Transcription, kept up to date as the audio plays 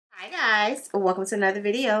Hi guys, welcome to another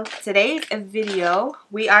video. Today's video,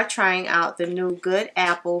 we are trying out the new Good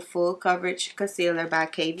Apple Full Coverage Concealer by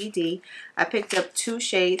KVD. I picked up two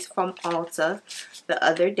shades from Ulta the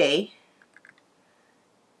other day.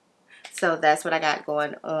 So that's what I got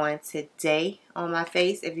going on today on my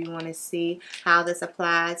face. If you want to see how this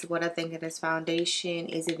applies, what I think of this foundation,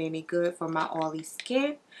 is it any good for my oily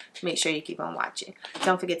skin, make sure you keep on watching.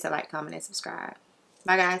 Don't forget to like, comment, and subscribe.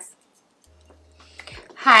 Bye guys.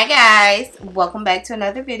 Hi guys, welcome back to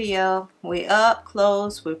another video. We're up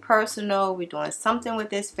close, we're personal, we're doing something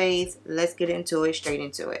with this face. Let's get into it, straight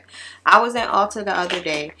into it. I was in Ulta the other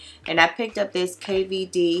day and I picked up this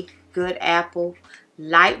KVD Good Apple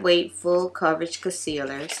lightweight full coverage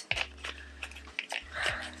concealers.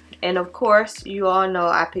 And of course, you all know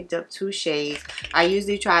I picked up two shades. I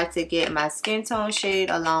usually try to get my skin tone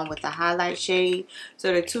shade along with the highlight shade.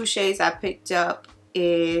 So the two shades I picked up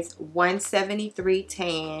is 173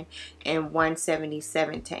 tan and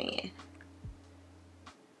 177 tan.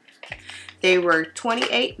 They were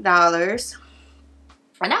 $28,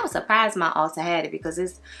 and I was surprised my Ulta had it because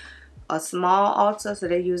it's a small Ulta, so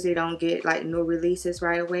they usually don't get like new releases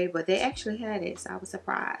right away, but they actually had it, so I was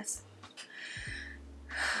surprised.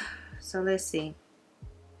 So let's see.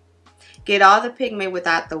 Get all the pigment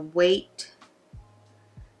without the weight.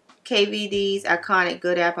 KVD's iconic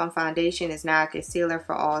Good Apple foundation is now a concealer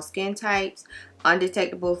for all skin types.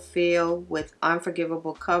 Undetectable feel with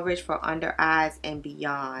unforgivable coverage for under eyes and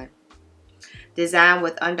beyond. Designed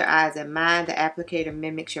with under eyes in mind, the applicator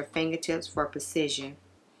mimics your fingertips for precision.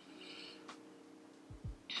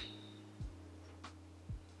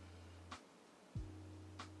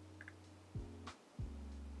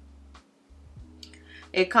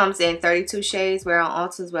 It comes in 32 shades, where on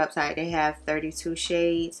Ulta's website they have 32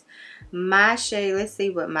 shades. My shade, let's see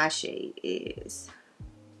what my shade is.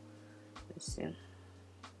 Let's see.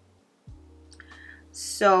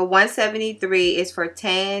 So 173 is for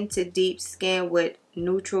tan to deep skin with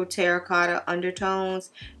neutral terracotta undertones.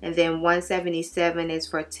 And then 177 is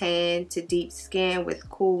for tan to deep skin with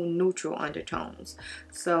cool neutral undertones.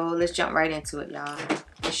 So let's jump right into it, y'all.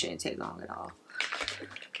 It shouldn't take long at all.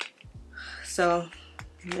 So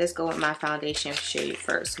let's go with my foundation shade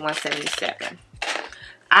first, 177.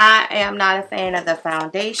 I am not a fan of the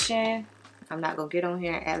foundation. I'm not going to get on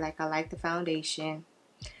here and act like I like the foundation.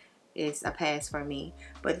 It's a pass for me.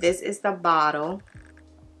 But this is the bottle.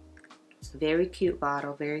 Very cute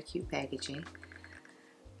bottle, very cute packaging.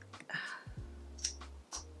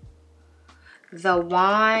 The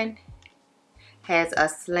wand has a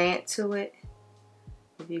slant to it,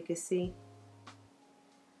 if you can see.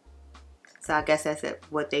 So I guess that's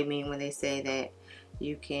what they mean when they say that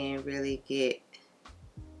you can really get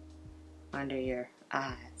under your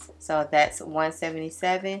eyes. So that's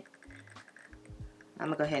 177. I'm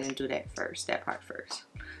gonna go ahead and do that first, that part first.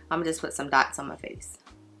 I'm gonna just put some dots on my face.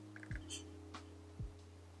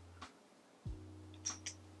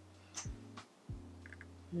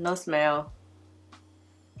 No smell.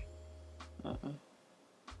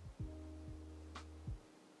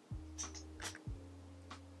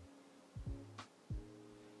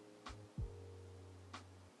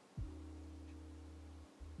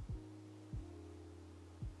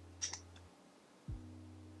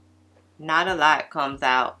 Not a lot comes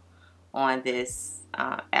out on this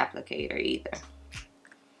applicator either.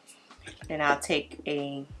 Then I'll take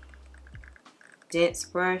a dense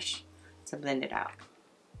brush to blend it out.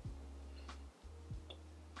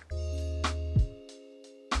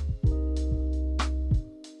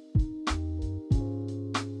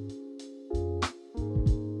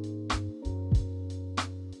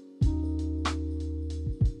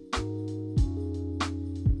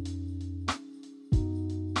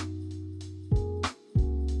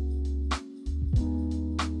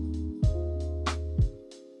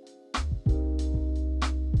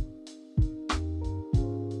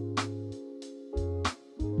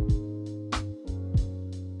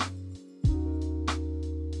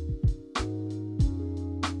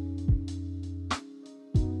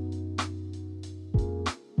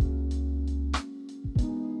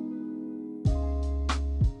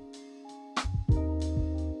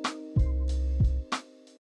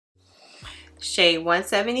 Shade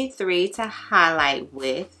 173 to highlight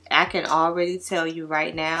with. I can already tell you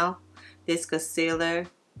right now, this concealer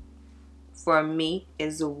for me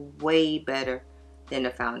is way better than the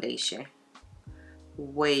foundation.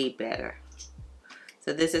 Way better.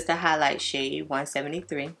 So this is the highlight shade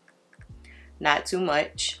 173. Not too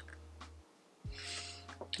much.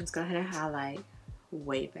 Let's go ahead and highlight.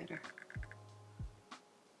 Way better.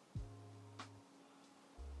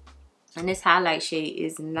 And this highlight shade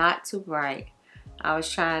is not too bright. I was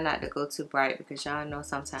trying not to go too bright because y'all know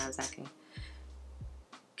sometimes I can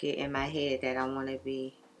get in my head that I want to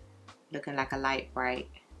be looking like a light bright.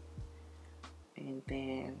 And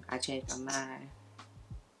then I changed my mind.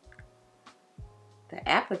 The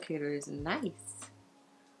applicator is nice.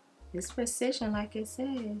 It's precision like it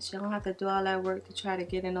says. You don't have to do all that work to try to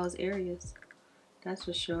get in those areas. That's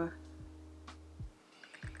for sure.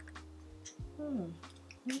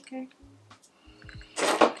 Okay.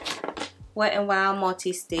 Wet n Wild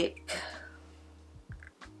multi-stick.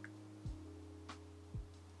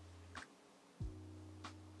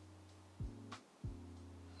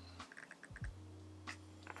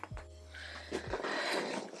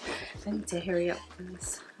 I need to hurry up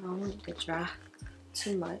because I don't want it to dry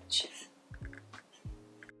too much.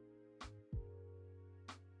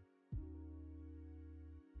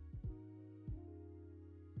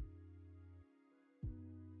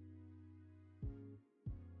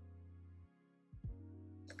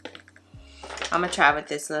 I'm gonna try with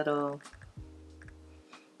this little,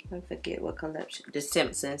 I forget what collection, the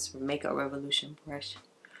Simpsons Makeup Revolution brush.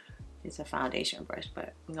 It's a foundation brush,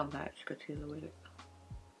 but I'm gonna match concealer with it.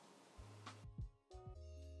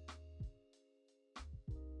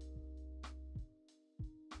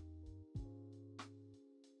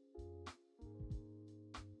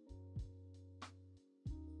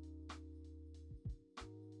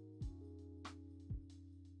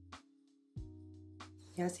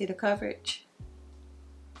 Y'all see the coverage?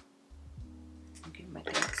 I'll get my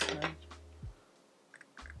next one.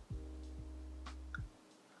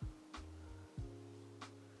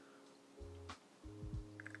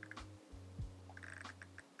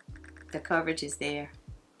 The coverage is there.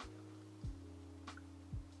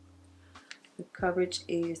 The coverage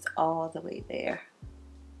is all the way there.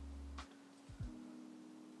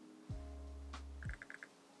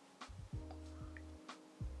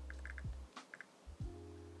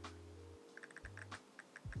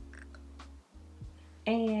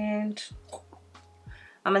 And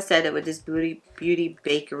I'm gonna set it with this Beauty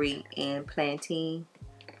Bakery and Plantain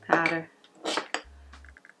powder.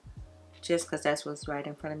 Just because that's what's right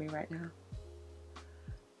in front of me right now.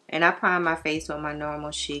 And I prime my face with my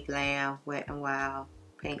normal She Glam Wet n Wild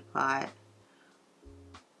paint pot.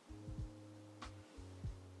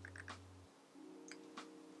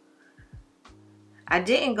 I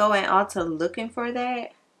didn't go in Ulta looking for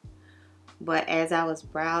that. But as I was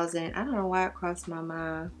browsing, I don't know why it crossed my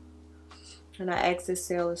mind. And I asked the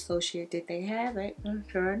sales associate, did they have it? And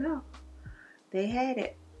sure enough, they had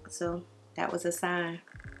it. So that was a sign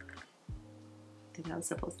that I was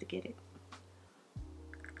supposed to get it.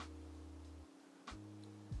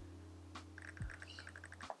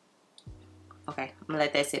 Okay, I'm gonna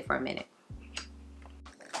let that sit for a minute.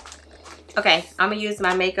 Okay, I'm gonna use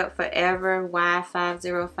my Makeup Forever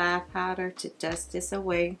Y505 powder to dust this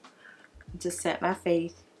away. To set my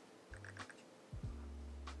face.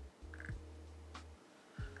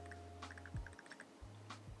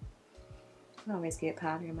 I always get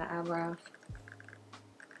powder in my eyebrows.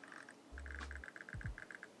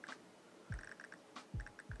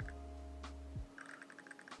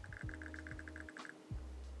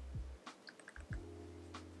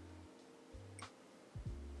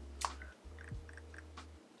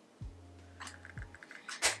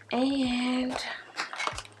 And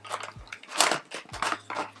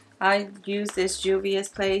I use this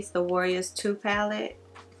Juvia'splace, the Warriors 2 palette,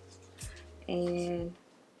 and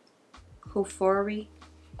Kufori,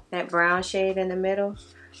 that brown shade in the middle.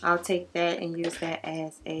 I'll take that and use that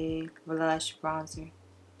as a blush bronzer.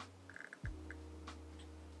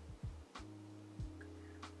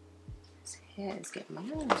 This hair is getting my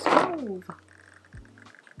nose move.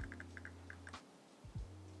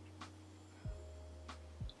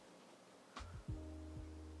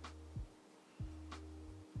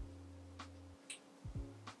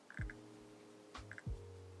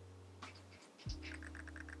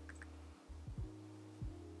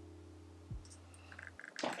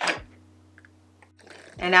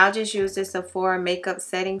 And I'll just use this Sephora makeup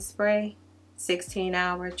setting spray,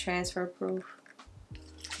 16-hour transfer proof,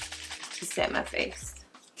 to set my face.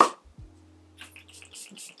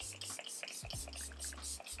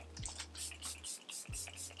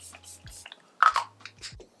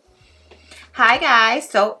 Hi guys,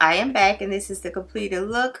 so I am back and this is the completed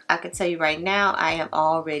look. I can tell you right now, I am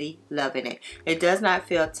already loving it. It does not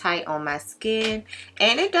feel tight on my skin,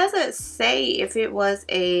 and it doesn't say if it was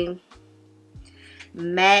a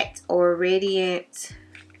matte or radiant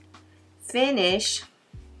finish.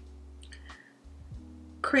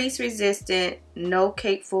 Crease resistant, no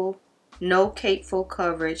cakeful no cake full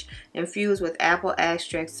coverage, infused with apple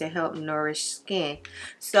extracts to help nourish skin.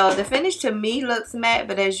 So the finish to me looks matte,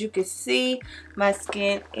 but as you can see, my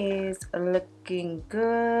skin is looking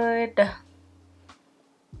good.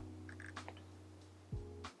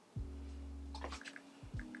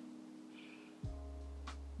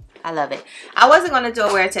 I love it. I wasn't going to do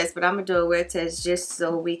a wear test, but I'm going to do a wear test just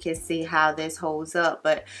so we can see how this holds up.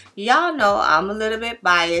 But y'all know I'm a little bit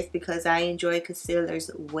biased because I enjoy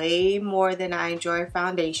concealers way more than I enjoy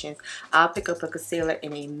foundations. I'll pick up a concealer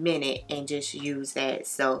in a minute and just use that.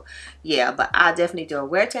 So, yeah, but I'll definitely do a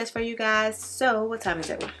wear test for you guys. So, what time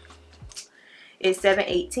is it? It's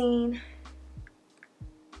 7:18.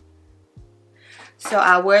 So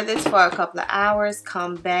I'll wear this for a couple of hours,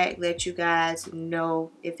 come back, let you guys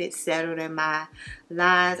know if it's settled in my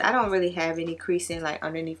lines. I don't really have any creasing like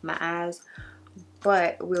underneath my eyes,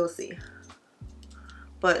 but we'll see.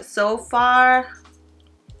 But so far,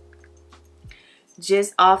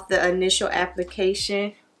 just off the initial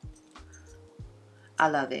application, I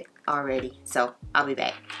love it already. So I'll be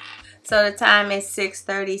back. So the time is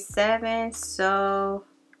 6:37, so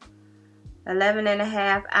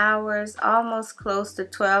 11.5 hours, almost close to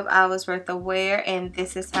 12 hours worth of wear, and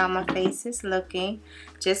this is how my face is looking.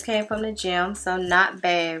 Just came from the gym, so not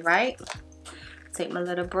bad, right? Take my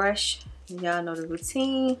little brush, y'all know the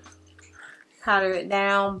routine. Powder it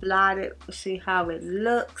down, blot it, see how it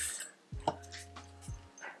looks.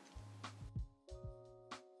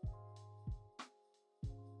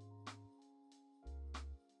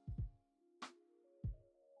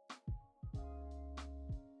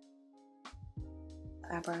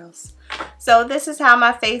 Eyebrows. So this is how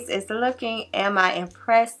my face is looking. Am I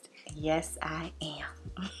impressed? Yes, I am.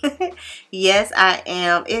 Yes, I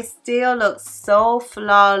am. It still looks so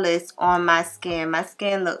flawless on my skin. My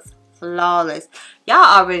skin looks flawless.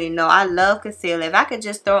 Y'all already know I love concealer. If I could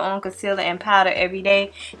just throw on concealer and powder every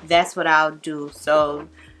day, that's what I'll do. So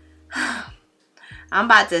I'm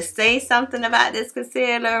about to say something about this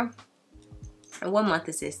concealer. What month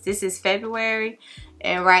is this? This is February.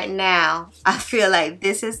 And right now, I feel like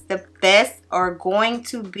this is the best, or going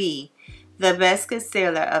to be the best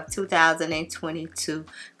concealer of 2022.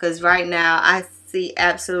 Because right now, I see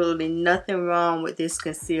absolutely nothing wrong with this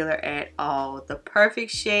concealer at all. The perfect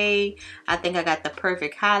shade. I think I got the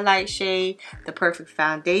perfect highlight shade, the perfect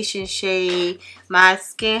foundation shade. My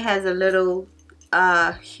skin has a little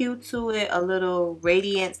hue to it, a little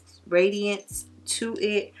radiance to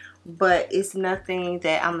it. But it's nothing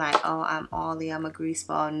that I'm like, oh, I'm oily, I'm a grease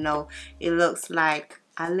ball. No, it looks like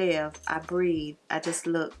I live, I breathe, I just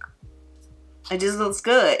look. It just looks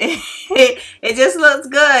good. It just looks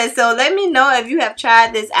good. So let me know if you have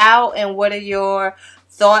tried this out and what are your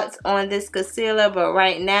thoughts on this concealer. But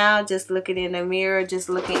right now, just looking in the mirror, just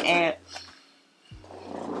looking at,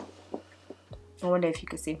 I wonder if you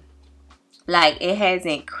can see, like it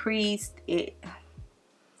hasn't creased.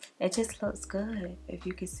 It just looks good, if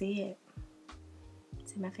you can see it.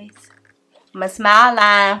 See my face? My smile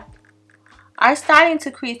line are starting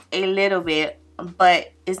to crease a little bit,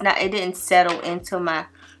 but it's not. It didn't settle into my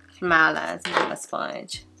smile lines with my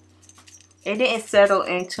sponge. It didn't settle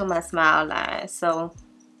into my smile line, so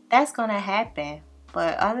that's gonna happen.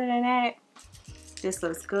 But other than that, this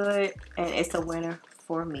looks good, and it's a winner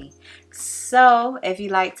for me. So if you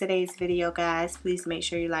like today's video, guys, please make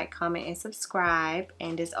sure you like, comment, and subscribe.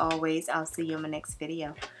 And as always, I'll see you in my next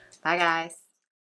video. Bye, guys.